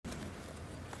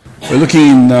We're looking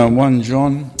in 1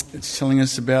 John. It's telling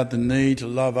us about the need to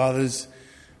love others,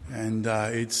 and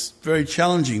it's very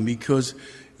challenging because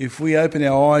if we open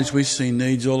our eyes, we see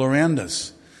needs all around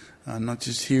us, not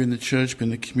just here in the church, but in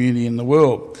the community and the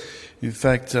world. In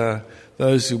fact,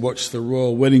 those who watched the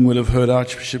royal wedding would have heard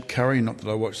Archbishop Curry, not that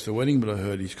I watched the wedding, but I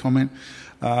heard his comment.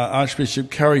 Archbishop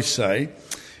Curry say,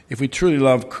 if we truly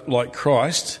love like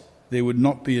Christ, there would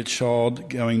not be a child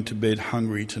going to bed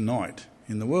hungry tonight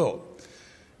in the world.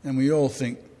 And we all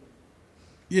think,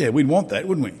 yeah, we'd want that,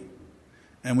 wouldn't we?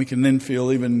 And we can then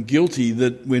feel even guilty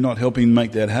that we're not helping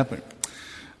make that happen.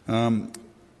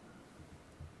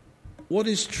 What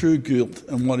is true guilt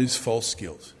and what is false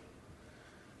guilt?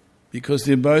 Because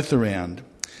they're both around.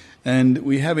 And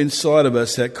we have inside of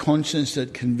us that conscience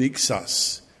that convicts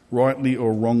us, rightly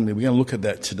or wrongly. We're going to look at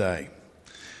that today.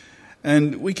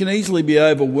 And we can easily be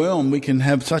overwhelmed. We can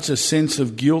have such a sense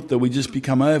of guilt that we just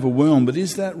become overwhelmed. But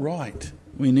is that right?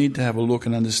 We need to have a look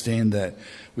and understand that.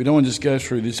 We don't want to just go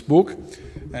through this book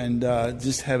and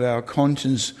just have our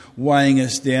conscience weighing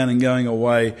us down and going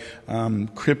away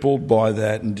crippled by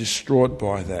that and distraught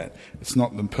by that. It's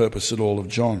not the purpose at all of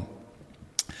John.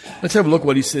 Let's have a look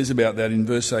what he says about that in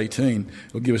verse 18.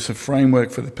 It'll give us a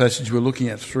framework for the passage we're looking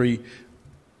at,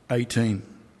 3:18.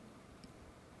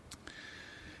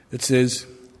 It says,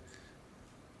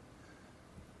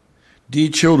 dear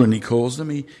children, he calls them.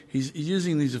 He's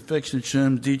using these affectionate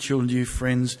terms, dear children, dear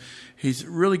friends. He's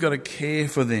really got to care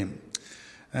for them.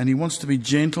 And he wants to be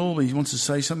gentle. He wants to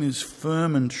say something that's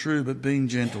firm and true, but being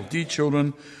gentle. Dear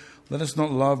children, let us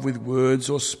not love with words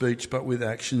or speech, but with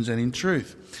actions and in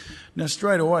truth. Now,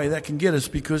 straight away, that can get us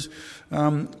because,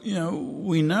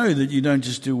 we know that you don't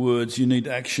just do words, you need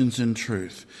actions and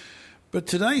truth. But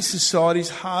today's society is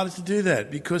harder to do that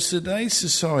because today's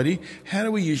society, how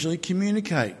do we usually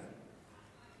communicate?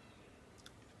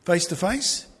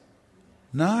 Face-to-face?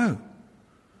 No.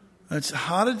 It's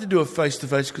harder to do a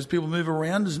face-to-face because people move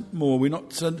around us more. We're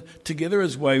not so together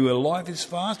as way where life is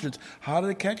faster. It's harder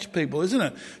to catch people, isn't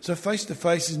it? So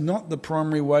face-to-face is not the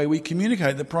primary way we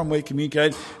communicate. The primary way we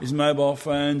communicate is mobile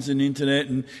phones and internet,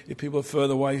 and if people are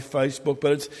further away, Facebook.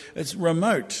 But it's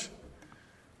remote,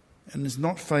 and it's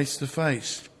not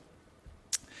face-to-face.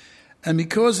 And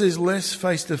because there's less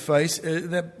face-to-face,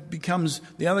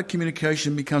 the other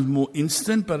communication becomes more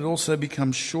instant, but it also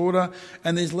becomes shorter.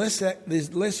 And there's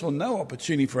less or no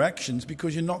opportunity for actions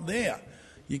because you're not there.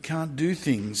 You can't do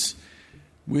things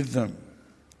with them.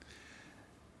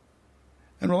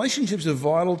 And relationships are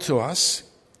vital to us.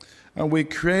 And we're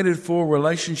created for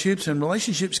relationships, and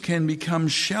relationships can become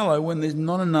shallow when there's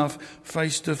not enough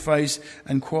face-to-face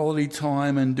and quality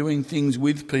time and doing things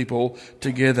with people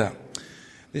together.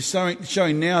 They're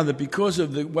showing now that because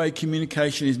of the way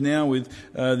communication is now with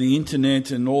the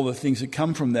internet and all the things that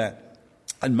come from that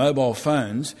and mobile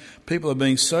phones, people are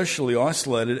being socially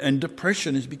isolated and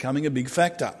depression is becoming a big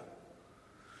factor.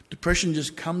 Depression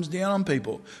just comes down on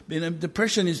people.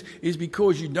 Depression is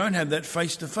because you don't have that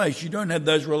face-to-face. You don't have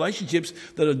those relationships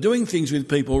that are doing things with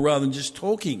people rather than just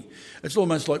talking. It's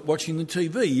almost like watching the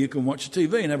TV. You can watch the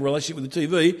TV and have a relationship with the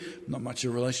TV, not much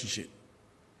of a relationship.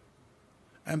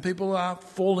 And people are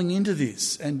falling into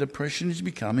this, and depression is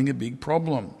becoming a big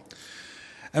problem.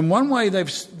 And one way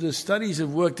the studies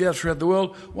have worked out throughout the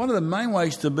world, one of the main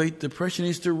ways to beat depression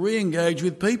is to re-engage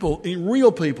with people, in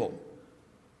real people.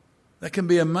 That can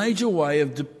be a major way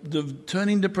of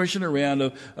turning depression around,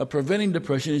 of preventing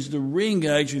depression, is to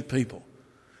re-engage with people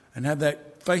and have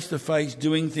that face-to-face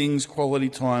doing things, quality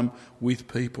time with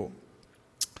people.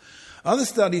 Other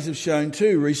studies have shown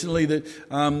too recently that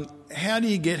how do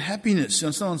you get happiness?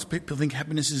 And sometimes people think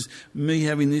happiness is me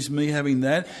having this, me having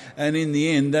that, and in the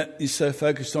end that is so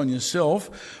focused on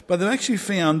yourself. But they've actually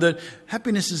found that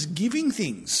happiness is giving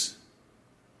things.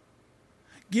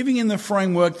 Giving in the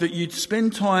framework that you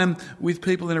spend time with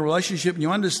people in a relationship and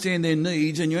you understand their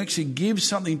needs and you actually give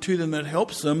something to them that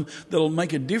helps them, that'll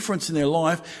make a difference in their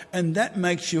life, and that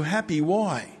makes you happy.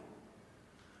 Why?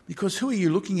 Because who are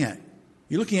you looking at?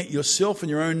 You're looking at yourself and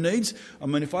your own needs. I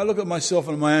mean, if I look at myself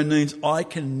and my own needs, I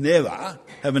can never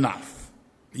have enough.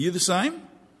 Are you the same?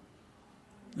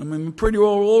 I mean, we're pretty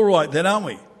all right then, aren't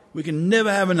we? We can never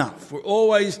have enough. We're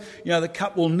always, the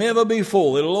cup will never be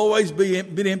full. It'll always be a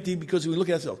bit empty because we look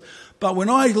at ourselves. But when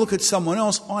I look at someone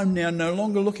else, I'm now no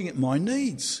longer looking at my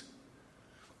needs.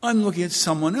 I'm looking at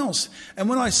someone else. And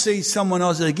when I see someone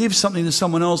else, they give something to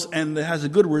someone else and that has a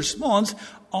good response,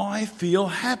 I feel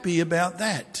happy about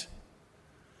that.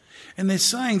 And they're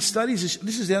saying studies,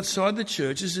 this is outside the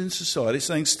church, this is in society,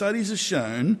 saying studies have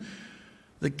shown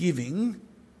that giving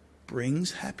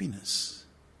brings happiness.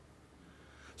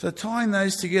 So tying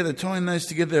those together of,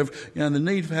 the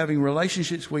need for having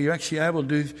relationships where you're actually able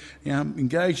to do,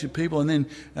 engage with people, and then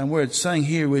where it's saying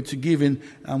here we're to give in,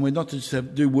 we're not to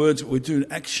just do words, but we're doing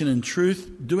action and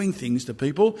truth, doing things to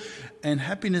people, and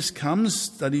happiness comes.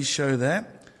 Studies show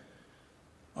that.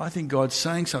 I think God's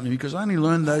saying something, because I only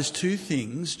learned those two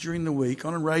things during the week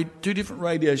on two different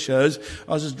radio shows.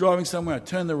 I was just driving somewhere, I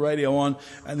turned the radio on,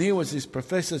 and here was this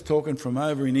professor talking from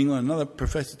over in England, another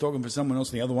professor talking for someone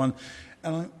else in the other one,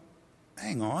 and I'm like,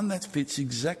 hang on, that fits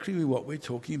exactly with what we're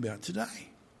talking about today.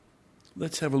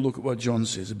 Let's have a look at what John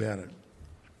says about it.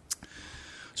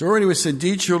 So already we said,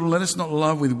 dear children, let us not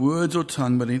love with words or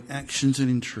tongue, but in actions and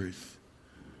in truth.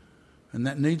 And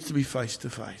that needs to be face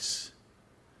to face.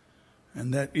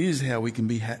 And that is how we can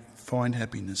find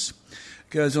happiness. It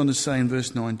goes on to say in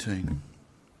verse 19,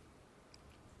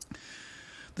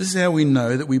 this is how we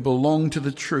know that we belong to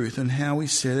the truth and how we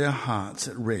set our hearts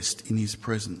at rest in his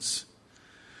presence.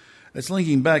 It's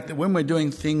linking back that when we're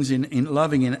doing things in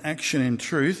loving, in action and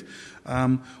truth,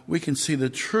 we can see the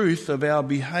truth of our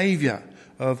behaviour,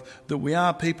 of that we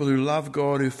are people who love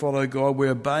God, who follow God.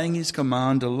 We're obeying his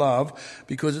command to love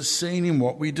because it's seen in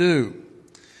what we do.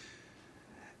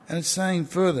 And it's saying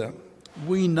further,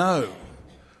 we know.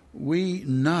 This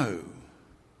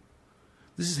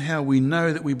is how we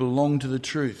know that we belong to the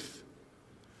truth.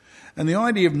 And the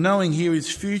idea of knowing here is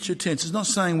future tense. It's not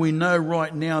saying we know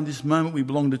right now, in this moment, we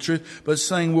belong to truth, but it's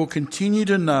saying we'll continue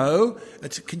to know.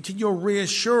 It's a continual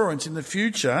reassurance in the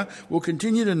future. We'll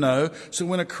continue to know. So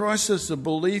when a crisis of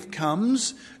belief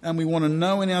comes and we want to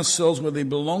know in ourselves whether we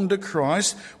belong to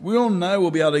Christ, we'll know, we'll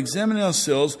be able to examine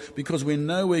ourselves because we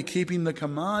know we're keeping the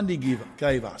command he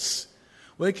gave us.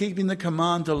 We're keeping the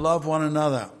command to love one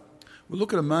another. We'll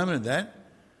look at a moment at that,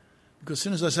 because as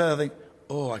soon as I say, I think,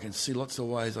 I can see lots of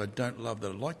ways I don't love that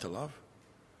I'd like to love.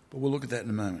 But we'll look at that in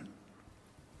a moment.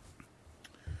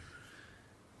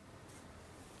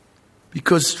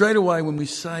 Because straight away when we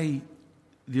say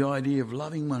the idea of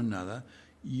loving one another,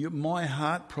 my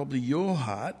heart, probably your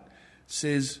heart,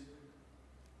 says,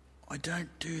 I don't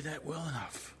do that well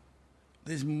enough.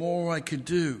 There's more I could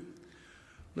do.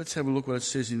 Let's have a look what it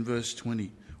says in verse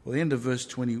 20. Well, the end of verse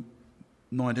 19,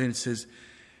 it says,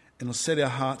 and he'll set our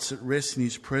hearts at rest in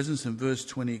his presence. And verse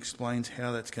 20 explains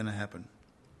how that's going to happen.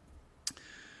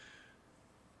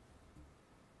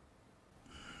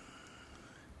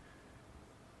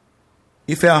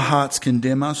 If our hearts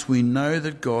condemn us, we know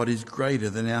that God is greater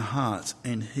than our hearts,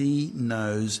 and he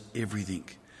knows everything.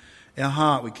 Our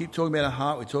heart, we keep talking about our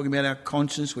heart, we're talking about our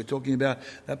conscience, we're talking about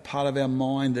that part of our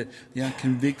mind that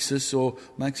convicts us or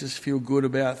makes us feel good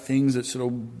about things, that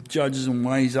sort of judges and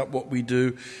weighs up what we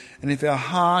do. And if our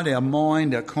heart, our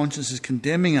mind, our conscience is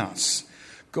condemning us,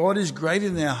 God is greater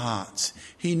than our hearts.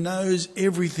 He knows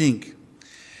everything.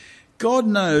 God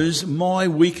knows my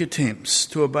weak attempts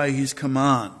to obey his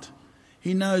command.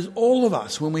 He knows all of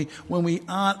us when we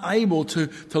aren't able to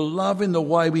love in the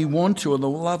way we want to, or to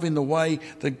love in the way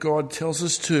that God tells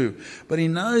us to. But he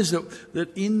knows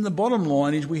that in the bottom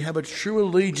line is we have a true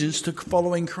allegiance to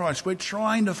following Christ. We're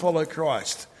trying to follow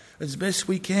Christ as best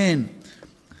we can.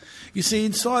 You see,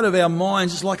 inside of our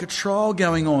minds it's like a trial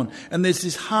going on, and there's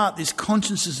this heart, this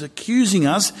conscience is accusing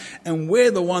us, and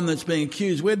we're the one that's being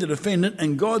accused, we're the defendant,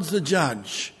 and God's the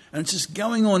judge. And it's just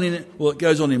going on in it. Well, it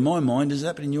goes on in my mind. Does it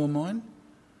happen in your mind?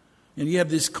 And you have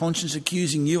this conscience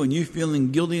accusing you and you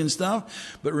feeling guilty and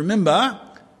stuff. But remember,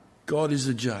 God is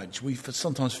the judge. We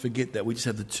sometimes forget that. We just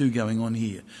have the two going on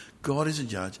here. God is a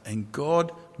judge and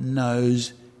God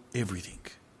knows everything.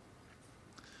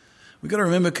 We've got to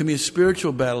remember it can be a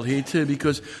spiritual battle here too,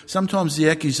 because sometimes the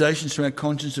accusations from our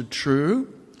conscience are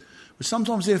true, but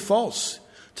sometimes they're false.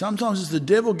 Sometimes it's the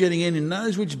devil getting in and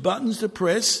knows which buttons to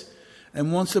press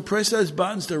and wants to press those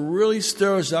buttons to really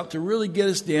stir us up, to really get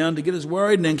us down, to get us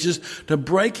worried and anxious, to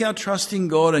break our trust in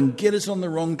God and get us on the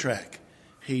wrong track.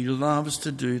 He loves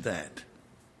to do that.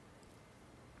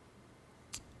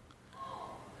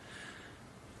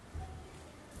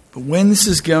 But when this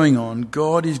is going on,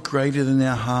 God is greater than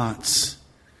our hearts.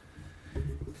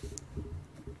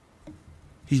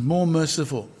 He's more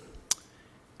merciful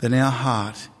than our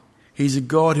heart. He's a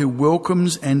God who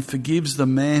welcomes and forgives the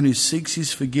man who seeks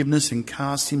his forgiveness and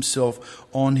casts himself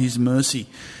on his mercy.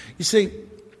 You see,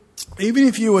 even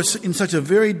if you were in such a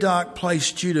very dark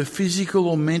place due to physical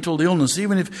or mental illness,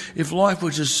 even if life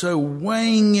was just so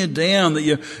weighing you down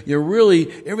that you're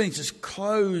really, everything's just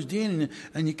closed in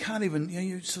and you can't even,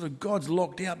 you sort of, God's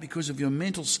locked out because of your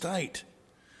mental state.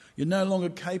 You're no longer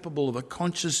capable of a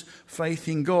conscious faith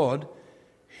in God.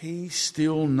 He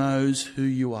still knows who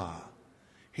you are.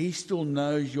 He still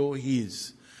knows you're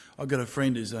his. I've got a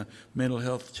friend who's a mental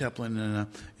health chaplain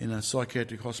in a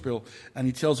psychiatric hospital, and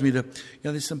he tells me that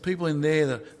there's some people in there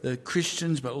that they're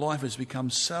Christians, but life has become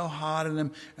so hard on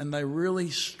them, and they really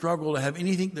struggle to have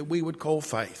anything that we would call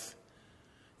faith.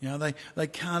 They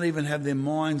can't even have their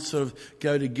minds sort of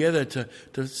go together to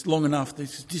long enough.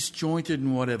 It's disjointed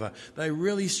and whatever. They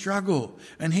really struggle.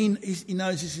 And he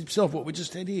knows this himself, what we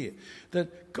just said here,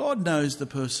 that God knows the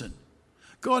person.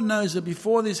 God knows that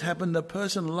before this happened, the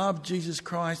person loved Jesus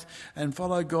Christ and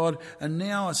followed God, and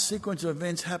now a sequence of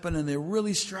events happen and they're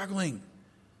really struggling.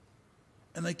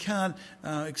 And they can't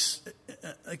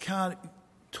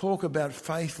talk about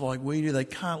faith like we do. They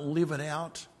can't live it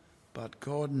out, but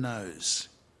God knows.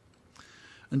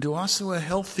 And to us who are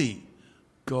healthy,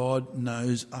 God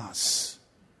knows us.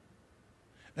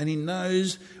 And he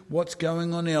knows what's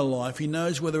going on in our life. He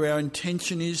knows whether our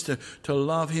intention is to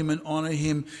love him and honour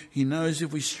him. He knows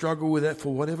if we struggle with that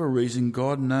for whatever reason,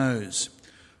 God knows.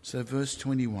 So verse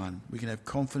 21, we can have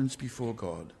confidence before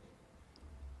God.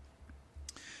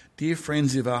 Dear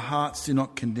friends, if our hearts do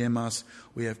not condemn us,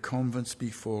 we have confidence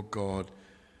before God.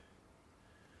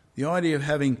 The idea of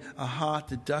having a heart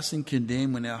that doesn't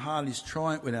condemn, when our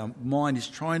mind is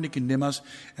trying to condemn us,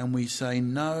 and we say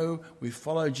no, we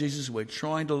follow Jesus, we're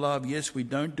trying to love, yes, we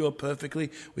don't do it perfectly,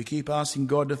 we keep asking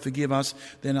God to forgive us,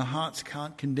 then our hearts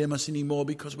can't condemn us anymore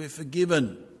because we're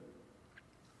forgiven.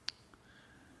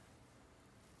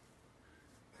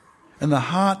 And the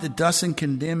heart that doesn't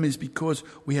condemn is because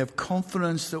we have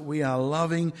confidence that we are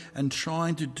loving and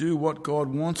trying to do what God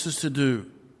wants us to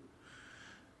do.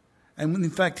 And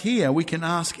in fact, here we can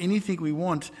ask anything we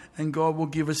want and God will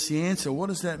give us the answer. What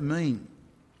does that mean?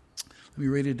 Let me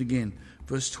read it again.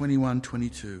 Verse 21,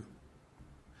 22.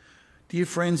 Dear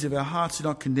friends, if our hearts do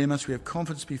not condemn us, we have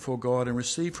confidence before God and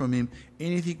receive from him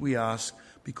anything we ask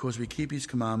because we keep his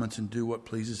commandments and do what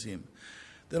pleases him.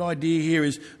 That idea here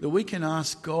is that we can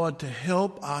ask God to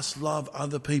help us love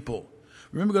other people.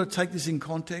 Remember, we've got to take this in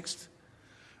context.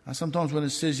 Sometimes when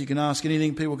it says you can ask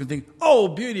anything, people can think, oh,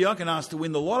 beauty, I can ask to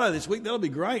win the lotto this week. That'll be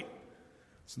great.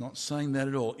 It's not saying that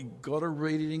at all. You've got to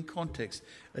read it in context.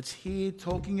 It's here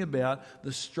talking about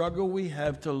the struggle we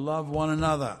have to love one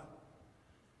another.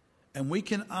 And we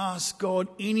can ask God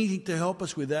anything to help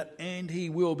us with that, and he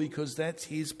will, because that's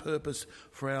his purpose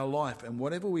for our life. And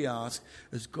whatever we ask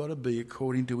has got to be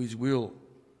according to his will.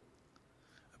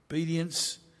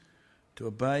 Obedience, to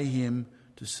obey him,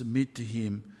 to submit to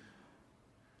him.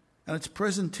 And it's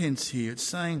present tense here. It's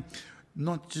saying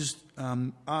not just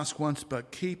ask once,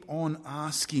 but keep on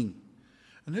asking.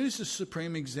 And who's the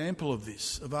supreme example of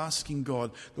this, of asking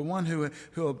God? The one who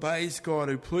obeys God,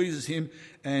 who pleases him,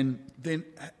 and then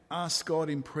asks God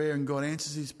in prayer and God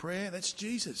answers his prayer? That's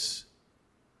Jesus.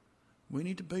 We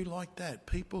need to be like that.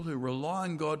 People who rely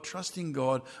on God, trust in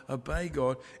God, obey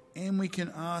God, and we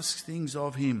can ask things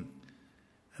of him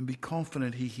and be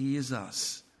confident he hears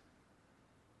us.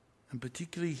 And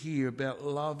particularly here about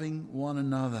loving one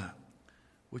another,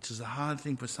 which is a hard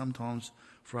thing sometimes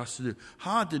for us to do.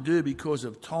 Hard to do because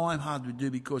of time, hard to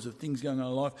do because of things going on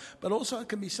in life, but also it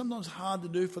can be sometimes hard to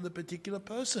do for the particular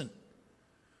person.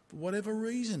 For whatever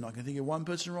reason, I can think of one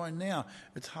person right now,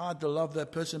 it's hard to love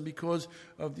that person because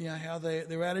of how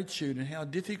their attitude and how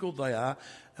difficult they are,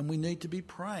 and we need to be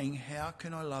praying, how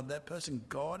can I love that person?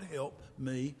 God help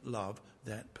me love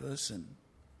that person.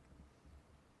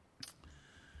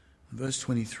 Verse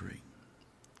 23.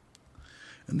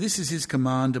 And this is his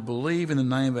command, to believe in the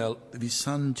name of his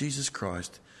Son, Jesus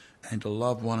Christ, and to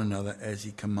love one another as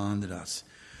he commanded us.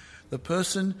 The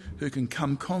person who can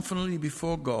come confidently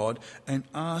before God and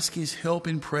ask his help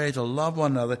in prayer to love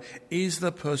one another is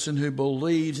the person who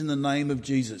believes in the name of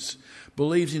Jesus,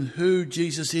 believes in who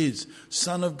Jesus is,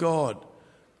 Son of God,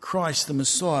 Christ the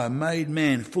Messiah, made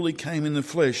man, fully came in the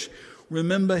flesh.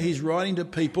 Remember, he's writing to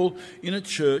people in a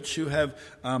church who have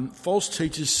false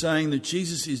teachers saying that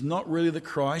Jesus is not really the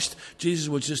Christ. Jesus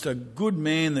was just a good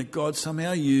man that God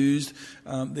somehow used.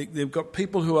 They've got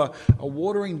people who are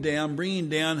watering down, bringing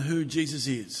down who Jesus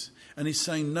is. And he's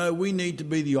saying, no, we need to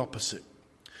be the opposite.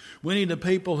 We need the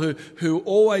people who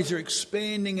always are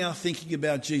expanding our thinking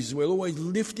about Jesus. We're always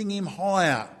lifting him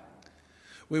higher.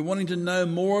 We're wanting to know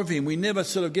more of him. We never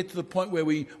sort of get to the point where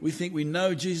we think we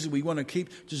know Jesus. We want to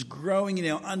keep just growing in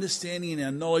our understanding and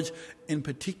our knowledge, and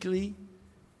particularly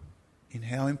in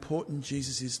how important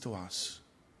Jesus is to us.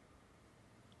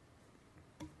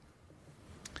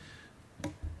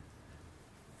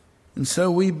 And so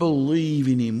we believe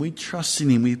in him. We trust in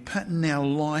him. We pattern our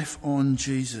life on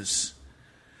Jesus.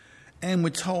 And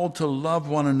we're told to love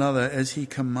one another as he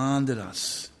commanded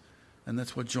us. And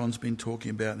that's what John's been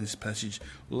talking about in this passage.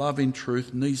 Love in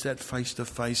truth needs that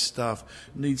face-to-face stuff,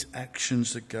 needs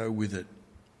actions that go with it.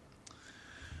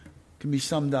 Can be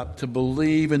summed up to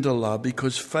believe and to love,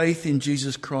 because faith in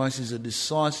Jesus Christ is a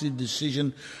decisive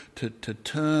decision to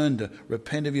turn, to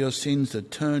repent of your sins, to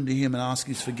turn to him and ask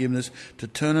his forgiveness, to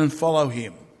turn and follow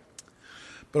him.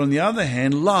 But on the other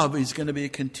hand, love is going to be a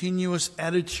continuous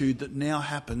attitude that now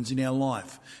happens in our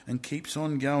life and keeps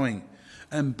on going.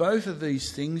 And both of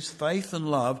these things, faith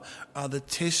and love, are the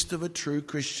test of a true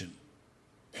Christian.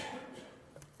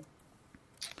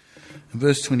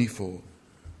 Verse 24.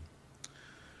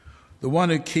 The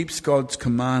one who keeps God's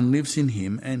command lives in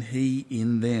him and he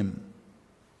in them.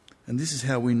 And this is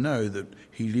how we know that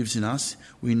he lives in us.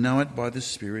 We know it by the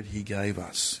Spirit he gave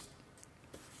us.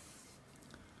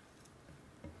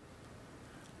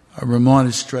 I'm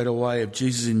reminded straight away of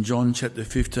Jesus in John chapter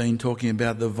 15 talking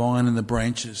about the vine and the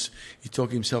branches. He's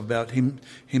talking himself about him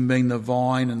being the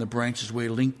vine and the branches.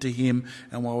 We're linked to him,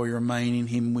 and while we remain in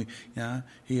him,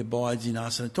 he abides in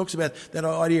us. And it talks about that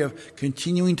idea of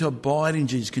continuing to abide in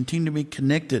Jesus, continue to be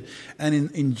connected.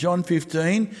 And in John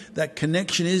 15, that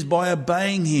connection is by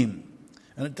obeying him.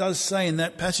 And it does say in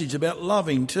that passage about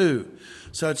loving too.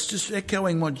 So it's just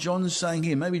echoing what John's saying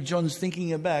here. Maybe John's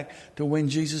thinking back to when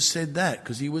Jesus said that,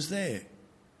 because he was there.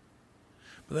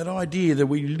 But that idea that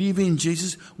we live in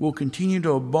Jesus, we'll continue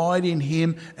to abide in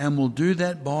him, and we'll do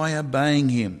that by obeying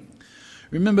him.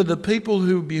 Remember, the people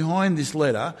who behind this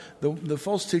letter, the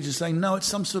false teachers saying, no, it's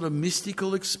some sort of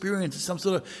mystical experience. It's some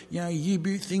sort of,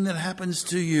 U-boot thing that happens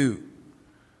to you.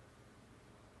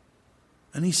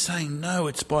 And he's saying, no,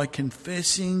 it's by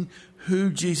confessing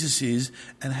who Jesus is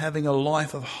and having a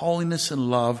life of holiness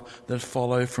and love that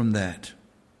follow from that.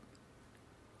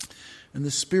 And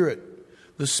the Spirit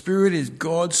is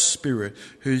God's Spirit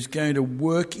who's going to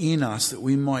work in us that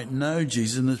we might know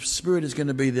Jesus. And the Spirit is going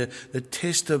to be the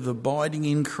test of abiding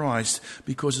in Christ,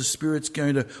 because the Spirit's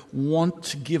going to want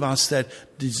to give us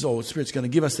that desire. The Spirit's going to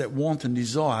give us that want and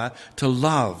desire to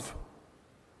love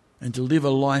and to live a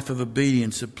life of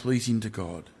obedience of pleasing to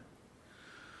God.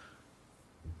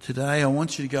 Today, I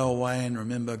want you to go away and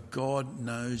remember God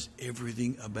knows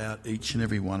everything about each and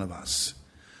every one of us.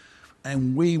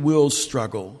 And we will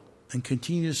struggle and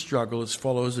continue to struggle as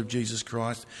followers of Jesus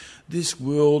Christ. This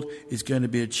world is going to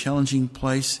be a challenging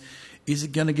place. Is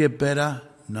it going to get better?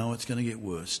 No, it's going to get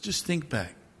worse. Just think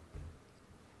back.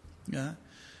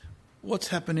 What's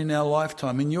happened in our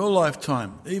lifetime, in your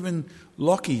lifetime? Even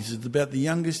Lockie's is about the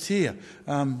youngest here.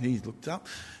 He's looked up.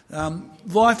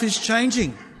 Life is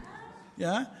changing.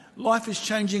 Life is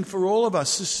changing for all of us.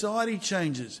 Society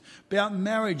changes. About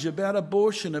marriage, about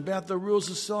abortion, about the rules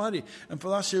of society. And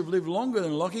for us who have lived longer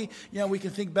than Lockie, we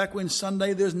can think back when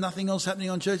Sunday there's nothing else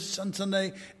happening on church on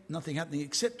Sunday, nothing happening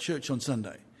except church on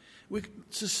Sunday.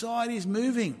 Society is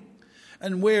moving.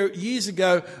 And where years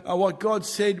ago what God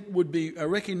said would be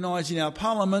recognised in our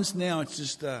parliaments, now it's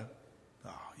just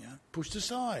pushed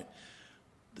aside.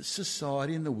 The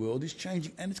society in the world is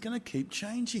changing, and it's going to keep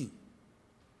changing.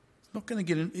 It's not going to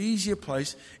get an easier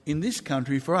place in this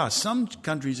country for us. Some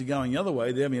countries are going the other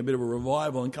way. They're having a bit of a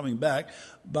revival and coming back,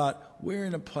 but we're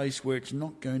in a place where it's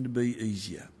not going to be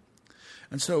easier.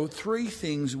 And so 3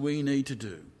 things we need to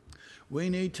do. We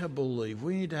need to believe.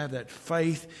 We need to have that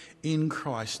faith in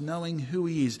Christ, knowing who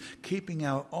he is, keeping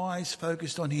our eyes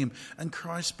focused on him, and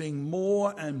Christ being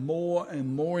more and more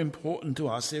and more important to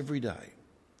us every day.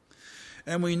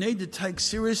 And we need to take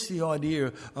seriously the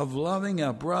idea of loving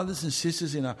our brothers and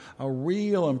sisters in a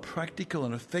real and practical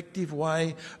and effective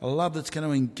way, a love that's going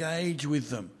to engage with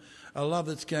them, a love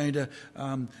that's going to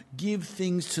give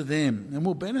things to them. And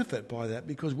we'll benefit by that,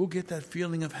 because we'll get that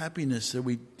feeling of happiness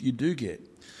that you do get.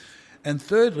 And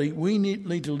thirdly, we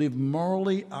need to live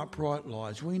morally upright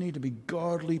lives. We need to be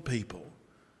godly people,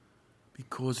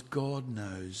 because God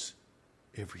knows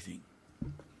everything.